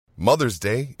Mother's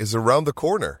Day is around the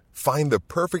corner. Find the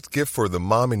perfect gift for the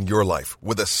mom in your life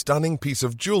with a stunning piece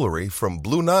of jewelry from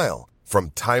Blue Nile.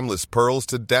 From timeless pearls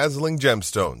to dazzling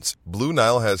gemstones, Blue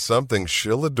Nile has something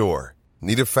she'll adore.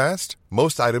 Need it fast?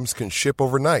 Most items can ship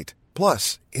overnight.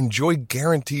 Plus, enjoy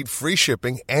guaranteed free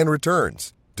shipping and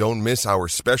returns. Don't miss our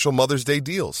special Mother's Day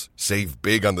deals. Save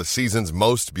big on the season's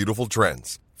most beautiful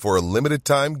trends. For a limited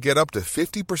time, get up to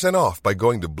 50% off by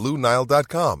going to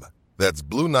BlueNile.com. That's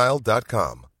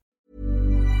BlueNile.com.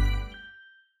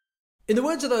 In the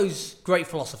words of those great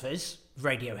philosophers,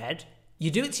 Radiohead,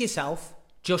 you do it to yourself,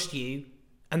 just you,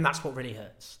 and that's what really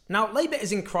hurts. Now, Labour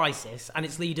is in crisis and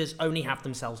its leaders only have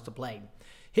themselves to blame.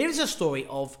 Here is a story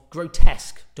of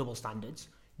grotesque double standards,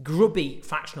 grubby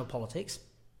factional politics,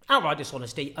 outright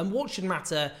dishonesty, and what should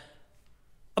matter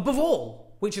above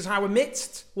all, which is how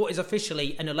amidst what is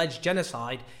officially an alleged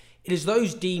genocide, it is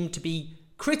those deemed to be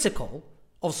critical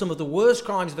of some of the worst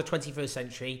crimes of the 21st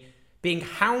century being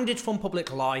hounded from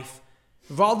public life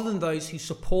rather than those who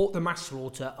support the mass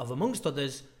slaughter of, amongst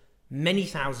others, many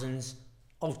thousands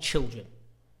of children.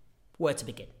 Where to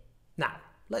begin? Now,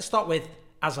 let's start with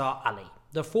Azhar Ali,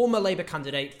 the former Labour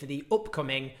candidate for the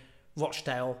upcoming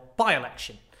Rochdale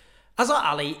by-election. Azhar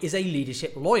Ali is a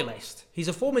leadership loyalist. He's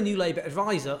a former New Labour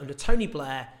advisor under Tony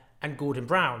Blair and Gordon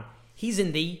Brown. He's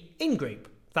in the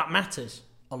in-group. That matters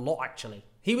a lot, actually.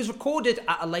 He was recorded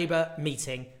at a Labour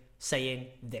meeting saying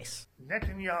this.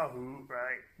 Netanyahu,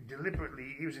 right,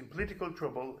 deliberately, he was in political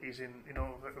trouble, he's in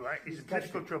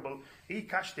political trouble, he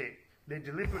cashed it. They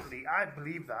deliberately, I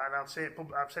believe that, and I've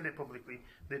said it publicly,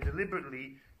 they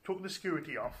deliberately took the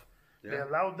security off, they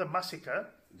allowed the massacre,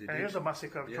 and here's a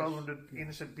massacre of 1,200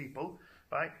 innocent people,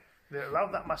 right, they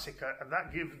allowed that massacre, and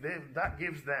that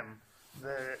gives them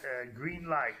the green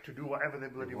light to do whatever they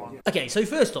bloody want. Okay, so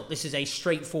first up, this is a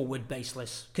straightforward,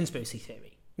 baseless conspiracy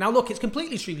theory. Now look, it's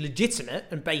completely true, legitimate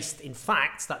and based in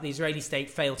facts that the Israeli state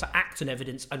failed to act on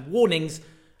evidence and warnings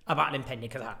about an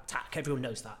impending attack. Everyone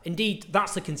knows that. Indeed,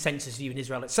 that's the consensus view in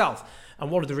Israel itself.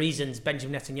 And one of the reasons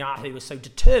Benjamin Netanyahu was so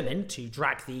determined to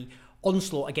drag the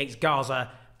onslaught against Gaza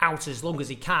out as long as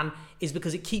he can is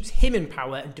because it keeps him in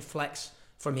power and deflects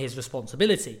from his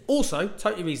responsibility. Also,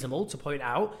 totally reasonable to point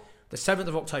out the 7th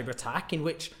of October attack, in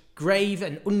which grave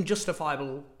and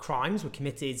unjustifiable crimes were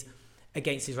committed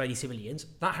against Israeli civilians.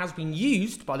 That has been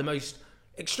used by the most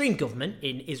extreme government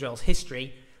in Israel's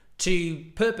history to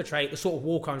perpetrate the sort of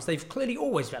war crimes they've clearly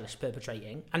always relished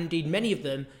perpetrating. And indeed, many of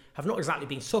them have not exactly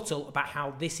been subtle about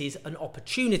how this is an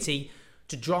opportunity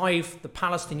to drive the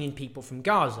Palestinian people from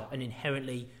Gaza, an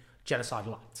inherently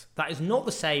genocidal act. That is not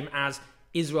the same as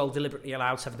Israel deliberately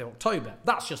allowed 7th of October.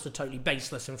 That's just a totally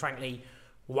baseless and frankly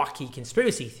wacky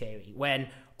conspiracy theory, when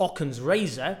Occam's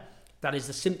razor, that is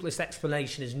the simplest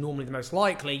explanation is normally the most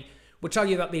likely, would tell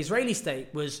you that the Israeli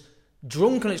state was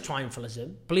drunk on its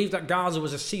triumphalism, believed that Gaza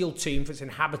was a sealed tomb for its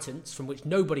inhabitants from which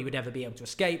nobody would ever be able to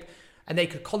escape, and they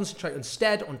could concentrate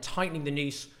instead on tightening the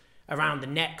noose around the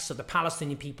necks of the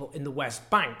Palestinian people in the West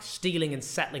Bank, stealing and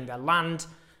settling their land,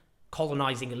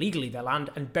 colonising illegally their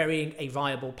land, and burying a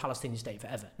viable Palestinian state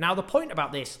forever. Now, the point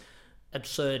about this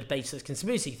absurd, baseless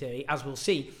conspiracy theory, as we'll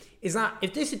see, is that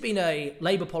if this had been a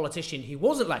Labour politician who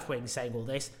wasn't left-wing saying all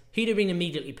this, he'd have been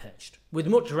immediately purged. With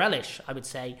much relish, I would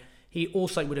say, he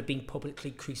also would have been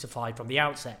publicly crucified from the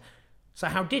outset. So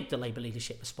how did the Labour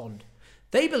leadership respond?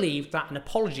 They believed that an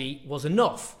apology was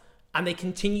enough, and they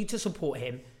continued to support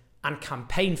him and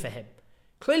campaign for him.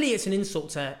 Clearly, it's an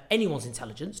insult to anyone's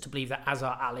intelligence to believe that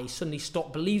Azhar Ali suddenly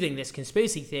stopped believing this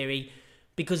conspiracy theory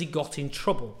because he got in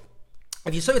trouble.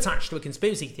 If you're so attached to a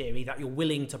conspiracy theory that you're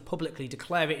willing to publicly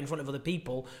declare it in front of other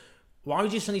people, why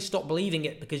would you suddenly stop believing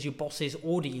it because your bosses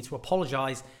order you to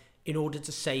apologise in order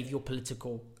to save your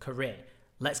political career?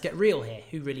 Let's get real here.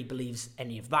 Who really believes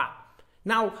any of that?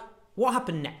 Now, what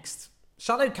happened next?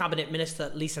 Shadow Cabinet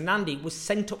Minister Lisa Nandy was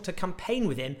sent up to campaign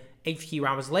with him a few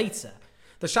hours later.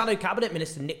 The Shadow Cabinet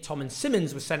Minister Nick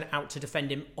Thomond-Simmons was sent out to defend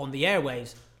him on the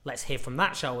airwaves. Let's hear from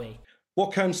that, shall we?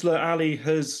 What Councillor Ali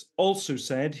has also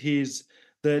said is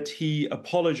that he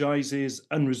apologises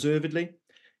unreservedly.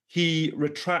 He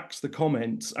retracts the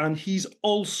comments, and he's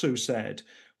also said,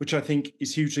 which I think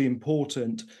is hugely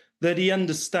important, that he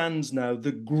understands now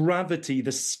the gravity,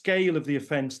 the scale of the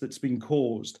offence that's been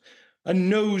caused, and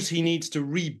knows he needs to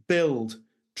rebuild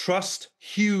trust,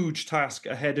 huge task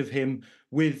ahead of him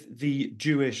with the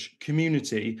Jewish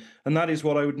community. And that is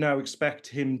what I would now expect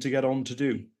him to get on to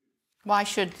do. Why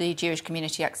should the Jewish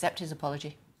community accept his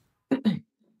apology?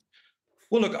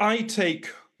 Well, look, I take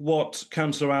what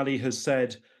Councillor Ali has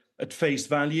said at face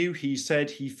value. He said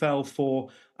he fell for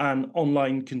an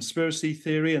online conspiracy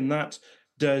theory, and that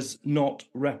does not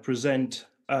represent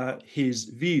his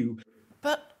view.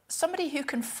 But somebody who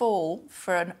can fall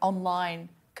for an online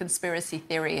conspiracy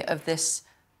theory of this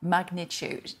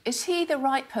magnitude, is he the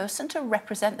right person to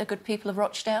represent the good people of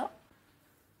Rochdale?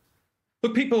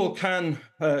 But people can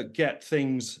get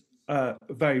things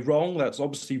very wrong. That's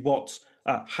obviously what's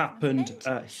happened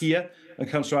here. And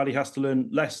Councillor Ali has to learn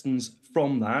lessons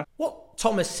from that. What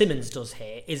Thomas Simmons does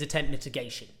here is attempt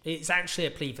mitigation. It's actually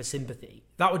a plea for sympathy.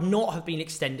 That would not have been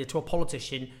extended to a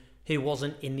politician who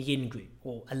wasn't in the in-group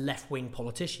or a left-wing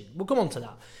politician. We'll come on to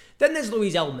that. Then there's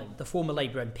Louise Ellman, the former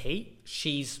Labour MP.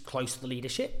 She's close to the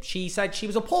leadership. She said she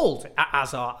was appalled at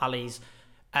Azhar Ali's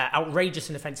outrageous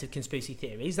and offensive conspiracy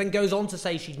theories, then goes on to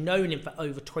say she's known him for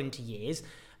over 20 years,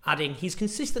 adding, he's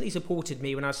consistently supported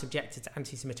me when I was subjected to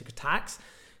anti-Semitic attacks,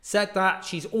 said that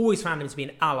she's always found him to be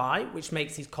an ally, which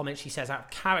makes these comments, she says, out of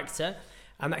character,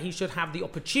 and that he should have the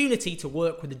opportunity to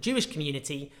work with the Jewish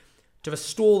community to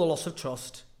restore the loss of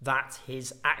trust that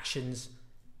his actions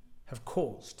have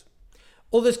caused.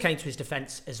 Others came to his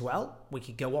defence as well. We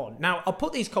could go on. Now, I'll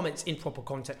put these comments in proper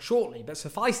context shortly, but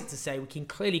suffice it to say, we can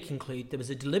clearly conclude there was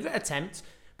a deliberate attempt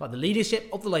by the leadership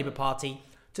of the Labour Party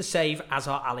to save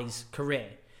Azhar Ali's career.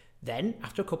 Then,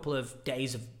 after a couple of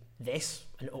days of this,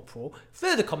 an uproar,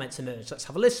 further comments emerged. Let's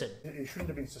have a listen. He shouldn't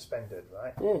have been suspended,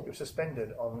 right? He was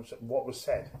suspended on what was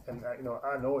said. And,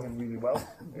 I know him really well,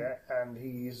 yeah, and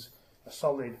he's a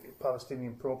solid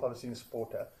Palestinian, pro-Palestinian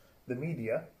supporter. The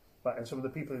media, and some of the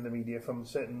people in the media from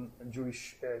certain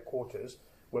Jewish quarters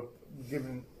were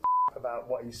given about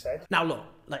what he said. Now look,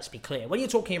 let's be clear. When you're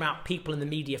talking about people in the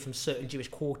media from certain Jewish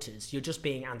quarters, you're just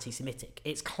being anti-Semitic.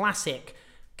 It's classic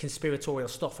conspiratorial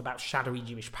stuff about shadowy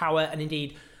Jewish power, and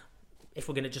indeed, if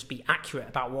we're going to just be accurate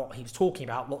about what he was talking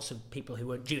about, lots of people who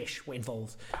weren't Jewish were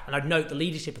involved. And I'd note the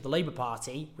leadership of the Labour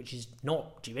Party, which is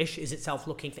not Jewish, is itself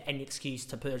looking for any excuse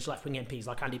to purge left-wing MPs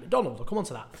like Andy McDonald. I'll come on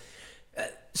to that.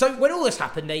 So when all this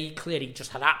happened, they clearly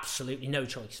just had absolutely no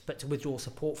choice but to withdraw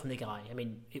support from the guy. I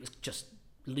mean, it was just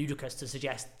ludicrous to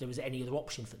suggest there was any other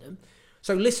option for them.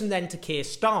 So listen then to Keir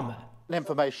Starmer.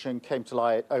 Information came to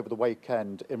light over the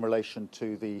weekend in relation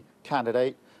to the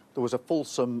candidate. There was a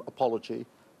fulsome apology.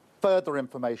 Further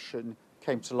information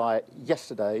came to light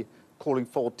yesterday calling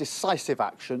for decisive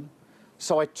action.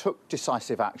 So I took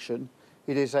decisive action.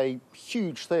 It is a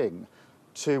huge thing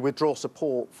to withdraw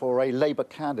support for a Labour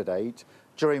candidate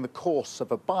during the course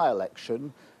of a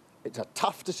by-election. It's a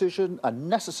tough decision, a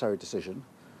necessary decision.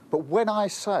 But when I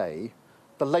say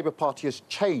the Labour Party has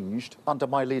changed under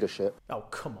my leadership... Oh,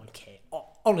 come on, Keir.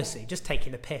 Honestly, just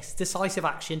taking the piss. Decisive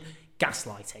action,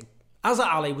 gaslighting.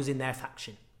 Azhar Ali was in their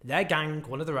faction, their gang,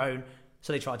 one of their own,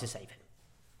 so they tried to save him.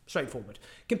 Straightforward.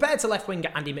 Compared to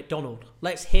left-winger Andy McDonald,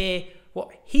 let's hear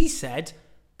what he said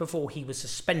before he was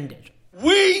suspended.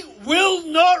 We will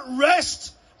not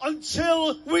rest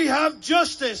until we have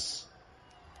justice.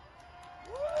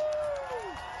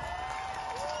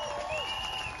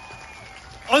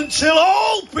 Until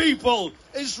all people,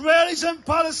 Israelis and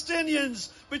Palestinians,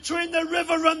 between the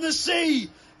river and the sea,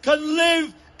 can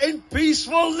live in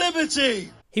peaceful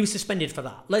liberty. He was suspended for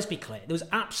that. Let's be clear. There was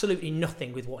absolutely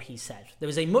nothing with what he said. There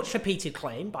was a much repeated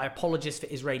claim by apologists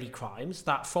for Israeli crimes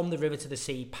that from the river to the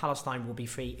sea, Palestine will be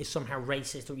free is somehow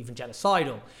racist or even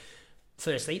genocidal.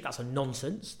 Firstly, that's a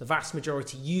nonsense. The vast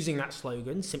majority using that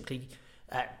slogan simply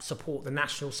support the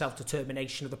national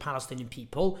self-determination of the Palestinian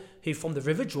people who from the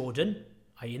River Jordan,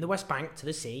 i.e. in the West Bank, to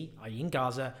the sea, i.e. in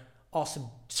Gaza, are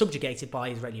subjugated by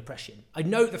Israeli oppression. I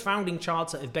note the founding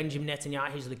charter of Benjamin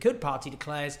Netanyahu's Likud party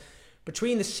declares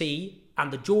between the sea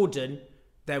and the Jordan,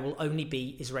 there will only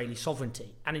be Israeli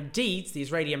sovereignty. And indeed, the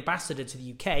Israeli ambassador to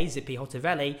the UK, Zippy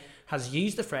Hotovely, has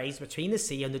used the phrase, between the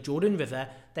sea and the Jordan River,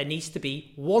 there needs to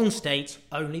be one state,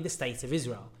 only the state of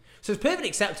Israel. So it's perfectly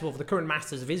acceptable for the current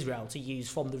masters of Israel to use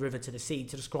from the river to the sea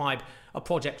to describe a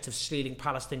project of stealing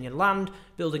Palestinian land,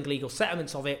 building legal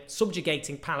settlements of it,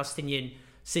 subjugating Palestinian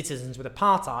citizens with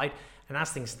apartheid, and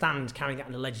as things stand, carrying out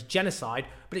an alleged genocide.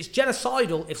 But it's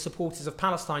genocidal if supporters of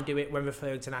Palestine do it when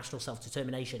referring to national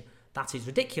self-determination. That is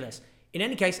ridiculous. In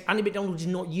any case, Andy McDonald did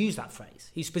not use that phrase.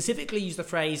 He specifically used the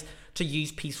phrase to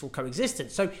use peaceful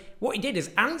coexistence. So what he did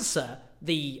is answer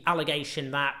the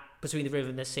allegation that between the river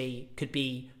and the sea could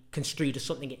be construed as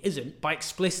something it isn't by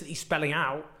explicitly spelling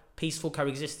out peaceful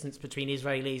coexistence between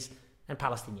Israelis and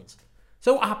Palestinians.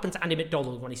 So what happened to Andy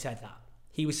McDonald when he said that?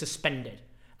 He was suspended.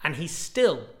 And he's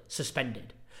still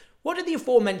suspended. What did the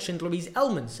aforementioned Louise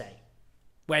Ellman say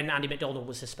when Andy McDonald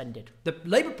was suspended? The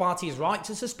Labour Party is right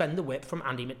to suspend the whip from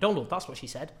Andy McDonald. That's what she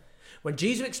said. When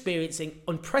Jews are experiencing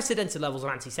unprecedented levels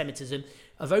of anti-Semitism,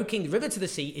 evoking the river to the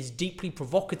sea is deeply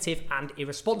provocative and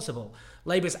irresponsible.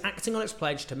 Labour is acting on its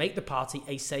pledge to make the party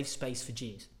a safe space for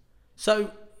Jews. So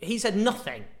he said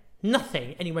nothing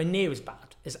anywhere near as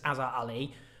bad as Azhar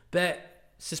Ali, but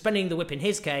suspending the whip in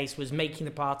his case was making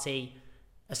the party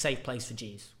a safe place for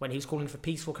Jews when he was calling for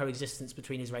peaceful coexistence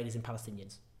between Israelis and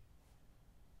Palestinians.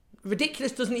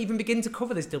 Ridiculous doesn't even begin to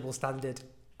cover this double standard.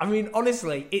 I mean,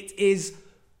 honestly, it is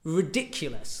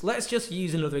ridiculous. Let's just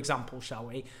use another example, shall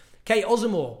we? Kate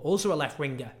Osamor, also a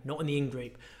left-winger, not in the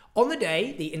in-group. On the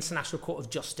day, the International Court of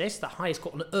Justice, the highest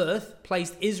court on earth,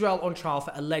 placed Israel on trial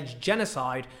for alleged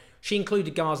genocide. She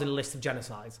included Gaza in a list of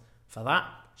genocides. For that,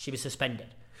 she was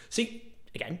suspended. So,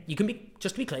 again,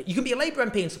 just to be clear, you can be a Labour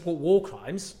MP and support war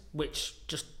crimes, which,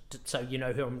 just so you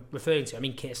know who I'm referring to, I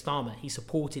mean Keir Starmer. He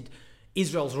supported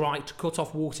Israel's right to cut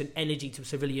off water and energy to a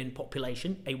civilian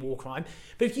population, a war crime.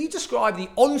 But if you describe the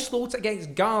onslaught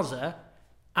against Gaza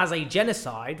as a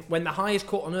genocide, when the highest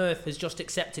court on earth has just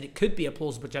accepted it could be a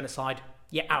plausible genocide,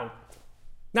 you're out.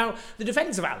 Now, the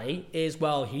defence of Ali is,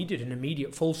 well, he did an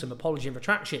immediate fulsome apology and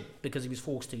retraction because he was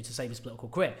forced to save his political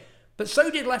career. But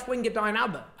so did left-winger Diane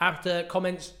Abbott after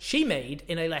comments she made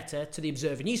in a letter to the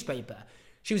Observer newspaper.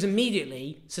 She was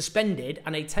immediately suspended,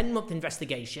 and a 10-month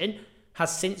investigation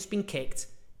has since been kicked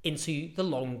into the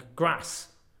long grass.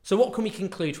 So what can we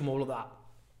conclude from all of that?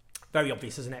 Very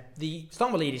obvious, isn't it? The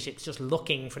Starmer leadership is just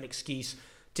looking for an excuse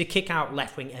to kick out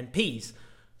left-wing MPs.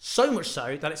 So much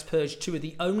so that it's purged two of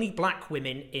the only black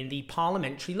women in the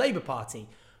Parliamentary Labour Party.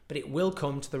 But it will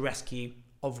come to the rescue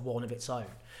of one of its own.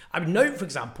 I would note, for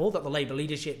example, that the Labour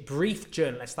leadership briefed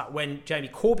journalists that when Jeremy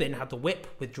Corbyn had the whip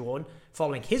withdrawn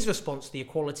following his response to the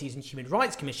Equalities and Human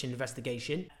Rights Commission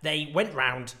investigation, they went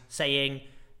round saying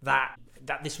that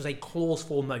this was a Clause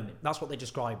 4 moment. That's what they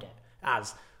described it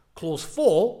as. Clause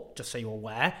 4, just so you're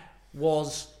aware,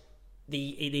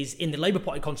 it is in the Labour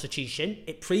Party constitution.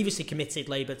 It previously committed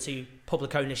Labour to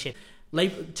public ownership.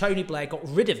 Tony Blair got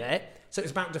rid of it, so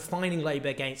it's about defining Labour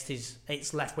against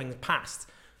its left-wing past.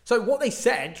 So what they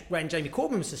said when Jeremy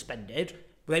Corbyn was suspended,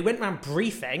 they went around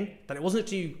briefing that it wasn't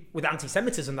to do with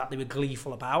anti-Semitism that they were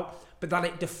gleeful about, but that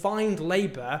it defined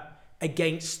Labour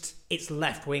against its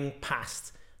left-wing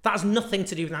past. That has nothing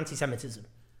to do with anti-Semitism.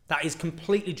 That is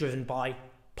completely driven by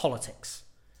politics.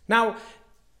 Now,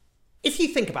 if you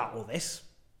think about all this,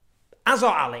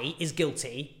 Azhar Ali is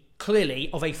guilty,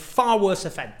 clearly, of a far worse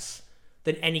offence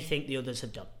than anything the others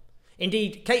have done.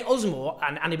 Indeed, Kate Osamor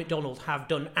and Annie MacDonald have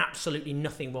done absolutely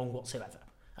nothing wrong whatsoever.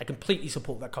 I completely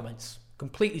support their comments.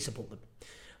 Completely support them.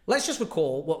 Let's just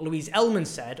recall what Louise Ellman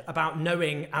said about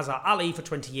knowing Azhar Ali for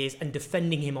 20 years and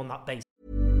defending him on that basis.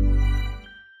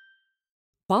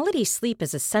 Quality sleep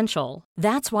is essential.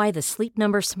 That's why the Sleep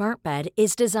Number Smart Bed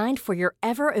is designed for your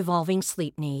ever-evolving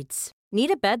sleep needs.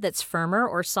 Need a bed that's firmer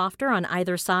or softer on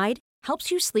either side? Helps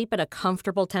you sleep at a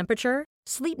comfortable temperature?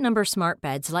 Sleep Number Smart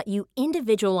Beds let you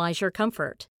individualize your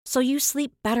comfort, so you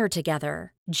sleep better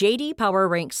together. J.D. Power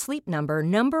ranks Sleep Number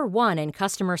number 1 in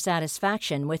customer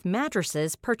satisfaction with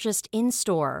mattresses purchased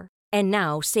in-store. And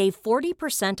now save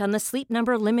 40% on the Sleep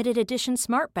Number Limited Edition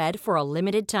Smart Bed for a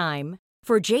limited time.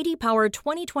 For J.D. Power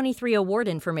 2023 award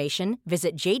information,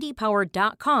 visit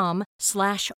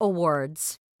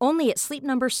jdpower.com/awards. Only at Sleep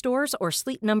Number stores or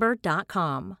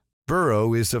sleepnumber.com.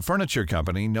 Burrow is a furniture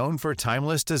company known for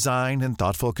timeless design and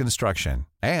thoughtful construction,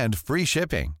 and free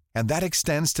shipping, and that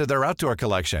extends to their outdoor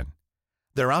collection.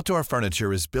 Their outdoor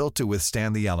furniture is built to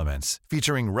withstand the elements,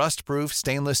 featuring rust-proof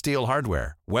stainless steel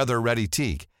hardware, weather-ready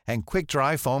teak, and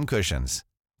quick-dry foam cushions.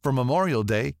 For Memorial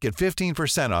Day, get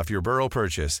 15% off your Burrow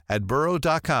purchase at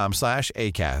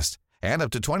burrow.com/acast, and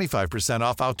up to 25%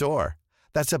 off outdoor.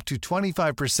 That's up to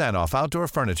 25% off outdoor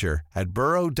furniture at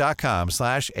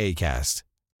burrow.com/acast.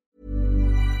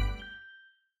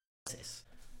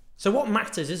 So what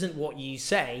matters isn't what you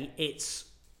say, it's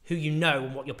who you know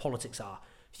and what your politics are.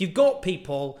 If you've got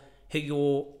people who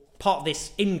you're part of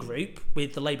this in-group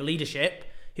with the Labour leadership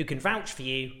who can vouch for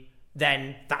you,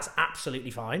 then that's absolutely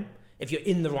fine if you're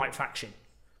in the right faction.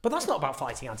 But that's not about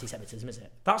fighting anti-Semitism, is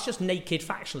it? That's just naked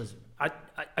factionalism. I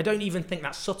don't even think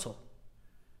that's subtle.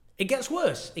 It gets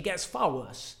worse. It gets far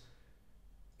worse.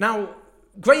 Now,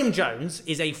 Graham Jones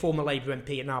is a former Labour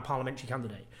MP and now a parliamentary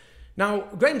candidate. Now,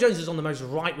 Graham Jones is on the most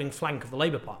right-wing flank of the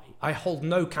Labour Party. I hold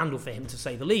no candle for him, to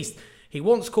say the least. He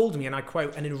once called me, and I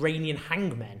quote, an Iranian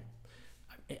hangman.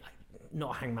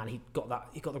 Not a hangman, he got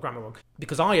the grammar wrong.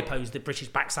 Because I opposed the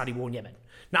British-backed Saudi war in Yemen.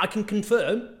 Now, I can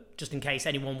confirm, just in case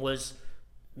anyone was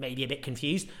maybe a bit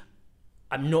confused,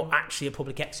 I'm not actually a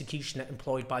public executioner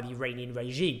employed by the Iranian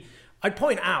regime. I'd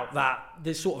point out that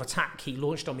the sort of attack he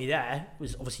launched on me there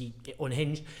was obviously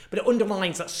unhinged, but it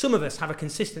underlines that some of us have a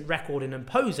consistent record in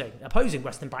opposing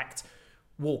Western-backed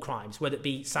war crimes, whether it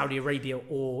be Saudi Arabia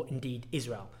or indeed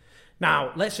Israel.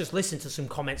 Now, let's just listen to some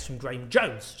comments from Graham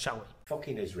Jones, shall we?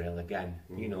 Fucking Israel again,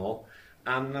 you know.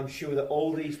 And I'm sure that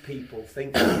all these people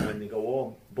think that when they go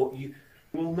home. But you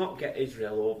will not get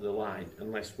Israel over the line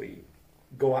unless we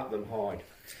go at them hard.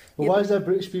 Well, why is there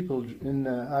British people in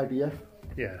IDF?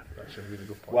 Yeah, that's a really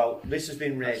good point. Well, this has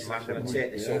been raised, and I'm going to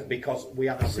take this up because we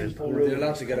have a simple rule. They're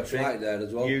allowed to get a flight there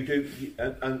as well. You do,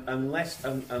 unless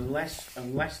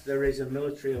there is a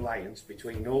military alliance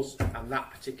between us and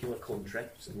that particular country,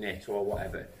 NATO or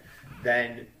whatever,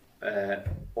 then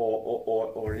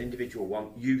or an individual one,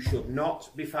 you should not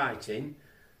be fighting.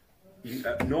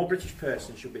 No British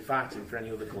person should be fighting for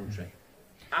any other country.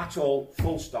 At all,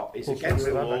 full stop. It's against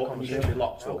the law and you should be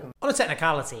locked up. On a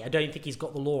technicality, I don't think he's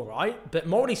got the law right, but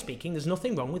morally speaking, there's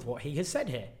nothing wrong with what he has said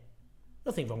here.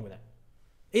 Nothing wrong with it.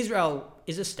 Israel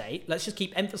is a state, let's just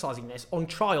keep emphasising this, on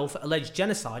trial for alleged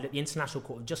genocide at the International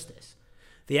Court of Justice.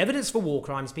 The evidence for war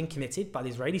crimes being committed by the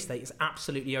Israeli state is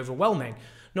absolutely overwhelming,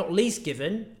 not least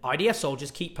given IDF soldiers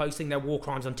keep posting their war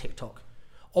crimes on TikTok.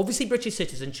 Obviously, British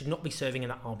citizens should not be serving in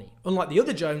that army. Unlike the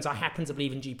other Jones, I happen to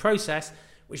believe in due process,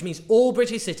 which means all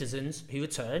British citizens who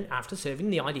return after serving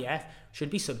the IDF should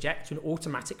be subject to an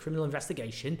automatic criminal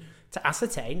investigation to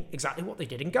ascertain exactly what they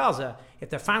did in Gaza. If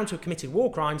they're found to have committed war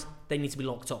crimes, they need to be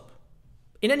locked up.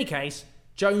 In any case,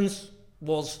 Jones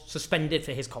was suspended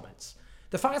for his comments.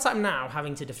 The fact that I'm now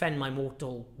having to defend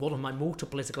one of my mortal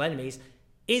political enemies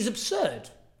is absurd,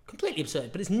 completely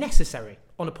absurd, but it's necessary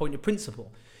on a point of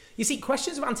principle. You see,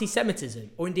 questions of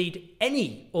anti-Semitism, or indeed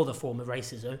any other form of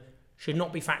racism, should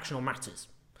not be factional matters.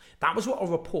 That was what a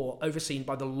report overseen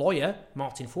by the lawyer,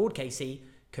 Martin Ford Casey,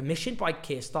 commissioned by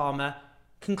Keir Starmer,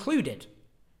 concluded.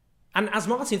 And as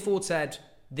Martin Ford said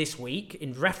this week,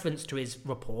 in reference to his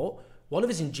report, one of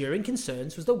his enduring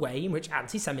concerns was the way in which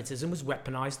anti-Semitism was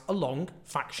weaponised along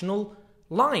factional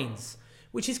lines,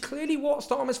 which is clearly what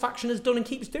Starmer's faction has done and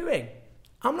keeps doing.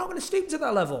 I'm not going to stoop to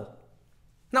that level.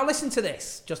 Now listen to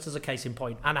this, just as a case in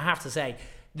point, and I have to say,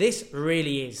 this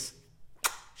really is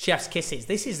chef's kisses.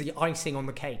 This is the icing on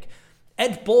the cake.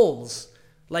 Ed Balls,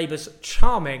 Labour's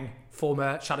charming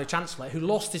former Shadow Chancellor, who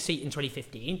lost his seat in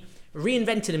 2015,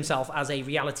 reinvented himself as a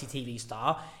reality TV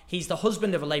star. He's the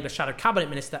husband of a Labour Shadow Cabinet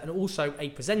Minister and also a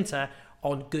presenter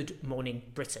on Good Morning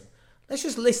Britain. Let's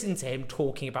just listen to him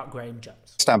talking about Graham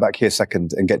Jones. Stand back here a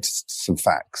second and get to some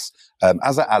facts.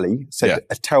 Azza Ali said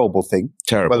a terrible thing.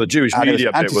 Terrible. Well, the Jewish media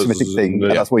bit was anti-Semitic thing,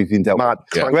 and that's what he's been dealt with.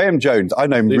 Yeah. Graham Jones, I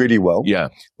know him really well. Yeah.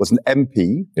 Was an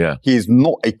MP. Yeah. He is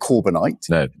not a Corbynite.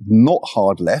 No. Not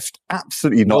hard left.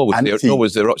 Absolutely not nor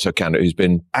was the Rothschild candidate who's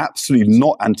been absolutely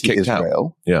not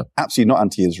anti-Israel. Yeah. Absolutely not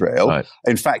anti-Israel. Right.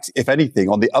 In fact, if anything,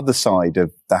 on the other side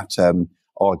of that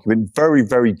argument, very,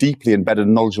 very deeply embedded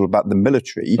and knowledgeable about the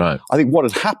military. Right. I think what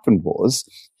had happened was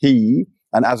he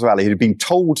and Azza Ali had been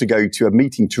told to go to a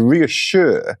meeting to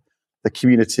reassure the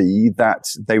community that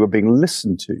they were being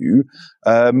listened to.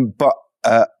 But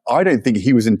I don't think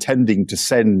he was intending to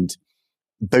send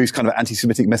those kind of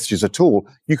anti-Semitic messages at all.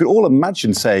 You could all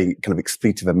imagine saying kind of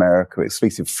expletive America,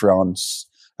 expletive France.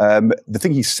 The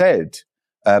thing he said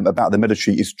about the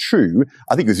military is true.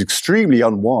 I think it was extremely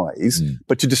unwise,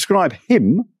 but to describe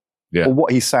him or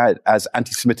what he said as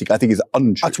anti-Semitic, I think is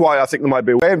untrue. That's why I think there might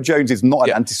be. Graham Jones is not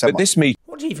an anti-Semite. But this meeting.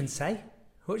 What do you even say?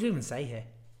 What do you even say here?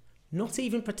 Not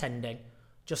even pretending,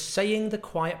 just saying the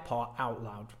quiet part out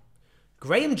loud.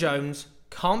 Graham Jones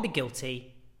can't be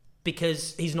guilty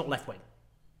because he's not left-wing.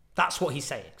 That's what he's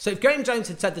saying. So if Graham Jones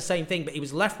had said the same thing but he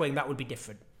was left-wing, that would be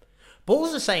different.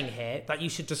 Balls are saying here that you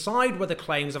should decide whether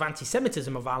claims of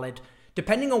anti-Semitism are valid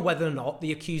depending on whether or not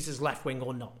the accused is left-wing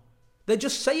or not. They're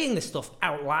just saying this stuff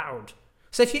out loud.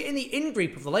 So if you're in the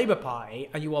in-group of the Labour Party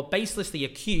and you are baselessly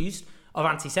accused of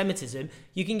anti-Semitism,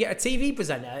 you can get a TV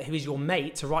presenter who is your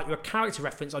mate to write you a character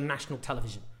reference on national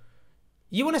television.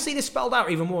 You want to see this spelled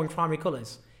out even more in primary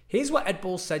colours? Here's what Ed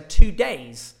Balls said 2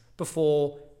 days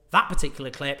before that particular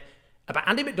clip about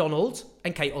Andy McDonald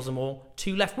and Kate Osamor,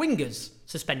 two left-wingers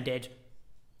suspended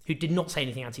who did not say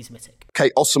anything anti-Semitic.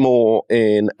 Kate Osamor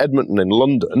in Edmonton in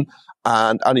London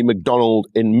and Andy McDonald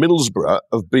in Middlesbrough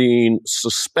have been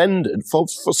suspended for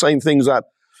saying things that,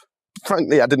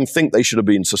 frankly, I didn't think they should have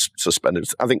been suspended.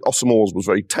 I think Osamor's was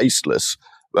very tasteless.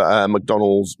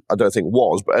 McDonald's, I don't think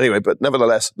was, but anyway, but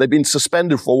nevertheless, they've been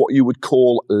suspended for what you would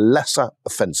call lesser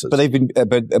offences. But they've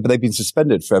been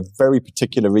suspended for a very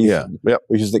particular reason,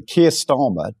 which is that Keir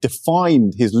Starmer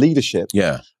defined his leadership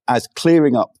as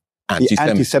clearing up the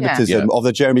anti-Semitism of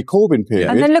the Jeremy Corbyn period.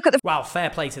 And then look at wow, fair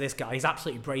play to this guy. He's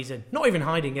absolutely brazen. Not even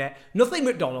hiding it. Nothing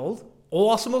McDonald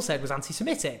or Osamor said was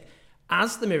anti-Semitic,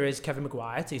 as the Mirror's Kevin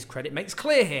Maguire, to his credit, makes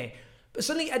clear here. But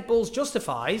suddenly Ed Balls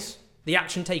justifies the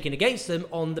action taken against them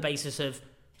on the basis of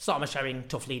Starmer showing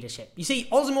tough leadership. You see,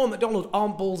 Osmond and McDonald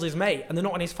aren't Balls' mate, and they're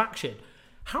not in his faction.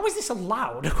 How is this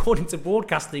allowed, according to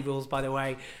broadcasting rules, by the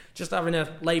way? Just having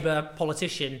a Labour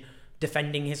politician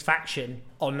defending his faction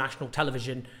on national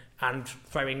television and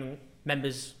throwing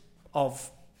members of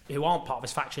who aren't part of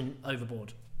his faction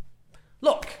overboard.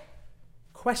 Look,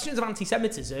 questions of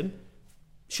anti-Semitism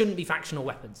shouldn't be factional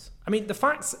weapons. I mean, the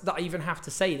fact that I even have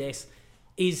to say this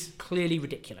is clearly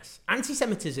ridiculous.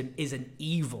 Anti-Semitism is an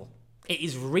evil. It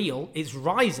is real, it's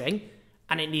rising,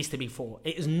 and it needs to be fought.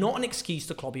 It is not an excuse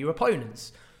to clobber your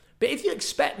opponents. But if you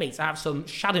expect me to have some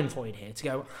schadenfreude here, to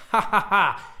go, ha ha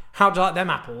ha, how do you like them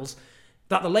apples,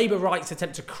 that the Labour right's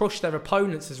attempt to crush their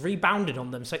opponents has rebounded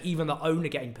on them, so even their own are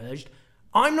getting purged,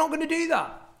 I'm not going to do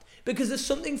that. Because there's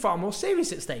something far more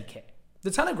serious at stake here.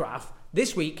 The Telegraph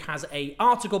this week has an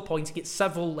article pointing at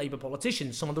several Labour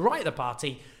politicians, some on the right of the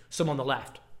party, some on the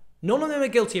left. None of them are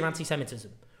guilty of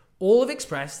anti-Semitism. All have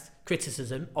expressed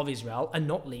criticism of Israel, and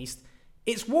not least,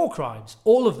 its war crimes.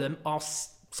 All of them are,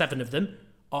 7 of them,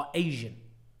 are Asian.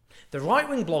 The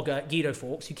right-wing blogger Guido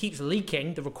Fawkes, who keeps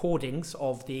leaking the recordings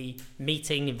of the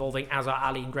meeting involving Azhar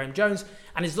Ali and Graham Jones,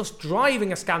 and is thus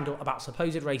driving a scandal about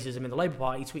supposed racism in the Labour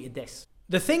Party, tweeted this.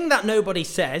 The thing that nobody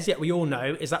says, yet we all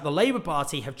know, is that the Labour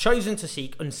Party have chosen to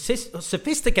seek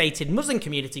sophisticated Muslim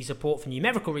community support for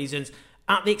numerical reasons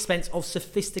at the expense of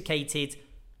sophisticated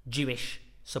Jewish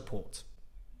support.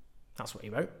 That's what he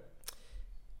wrote.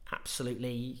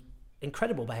 Absolutely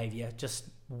incredible behaviour, just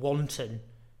wanton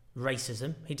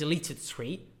racism. He deleted the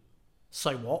tweet.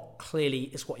 So what? Clearly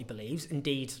it's what he believes.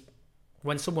 Indeed,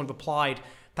 when someone replied,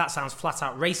 that sounds flat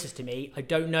out racist to me, I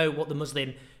don't know what the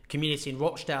Muslim community in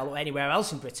Rochdale or anywhere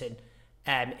else in Britain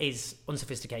is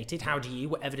unsophisticated. How do you?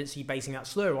 What evidence are you basing that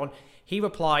slur on? He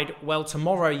replied, well,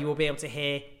 tomorrow you will be able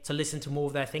to listen to more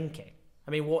of their thinking.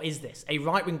 I mean, what is this? A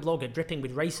right-wing blogger dripping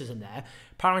with racism there,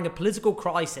 powering a political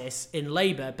crisis in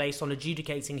Labour based on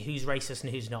adjudicating who's racist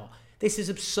and who's not. This is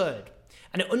absurd.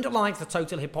 And it underlines the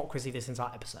total hypocrisy of this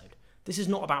entire episode. This is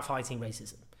not about fighting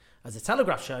racism. As the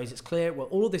Telegraph shows, it's clear where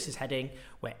all of this is heading,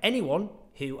 where anyone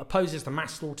who opposes the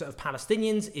mass slaughter of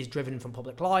Palestinians is driven from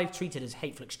public life, treated as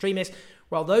hateful extremists,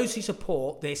 while those who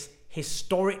support this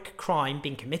historic crime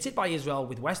being committed by Israel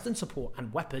with Western support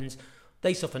and weapons,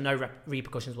 they suffer no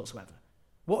repercussions whatsoever.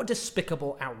 What a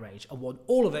despicable outrage, and one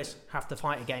all of us have to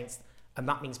fight against, and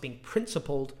that means being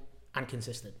principled and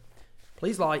consistent.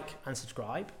 Please like and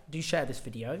subscribe. Do share this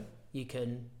video. You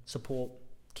can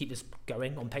keep this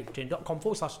going on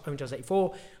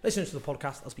patreon.com/OwenJones84. Listen to the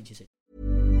podcast. I'll speak to you soon.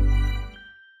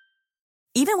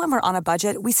 Even when we're on a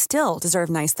budget, we still deserve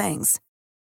nice things.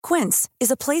 Quince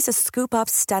is a place to scoop up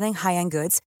stunning high-end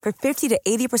goods for 50 to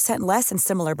 80% less than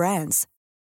similar brands.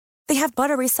 They have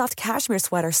buttery soft cashmere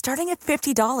sweaters starting at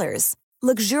 $50,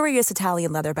 luxurious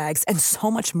Italian leather bags, and so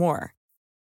much more.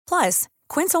 Plus,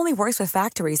 Quince only works with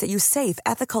factories that use safe,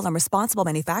 ethical, and responsible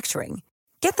manufacturing.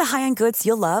 Get the high-end goods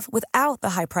you'll love without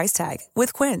the high price tag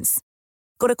with Quince.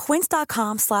 Go to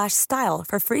quince.com/style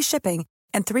for free shipping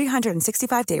and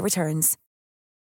 365-day returns.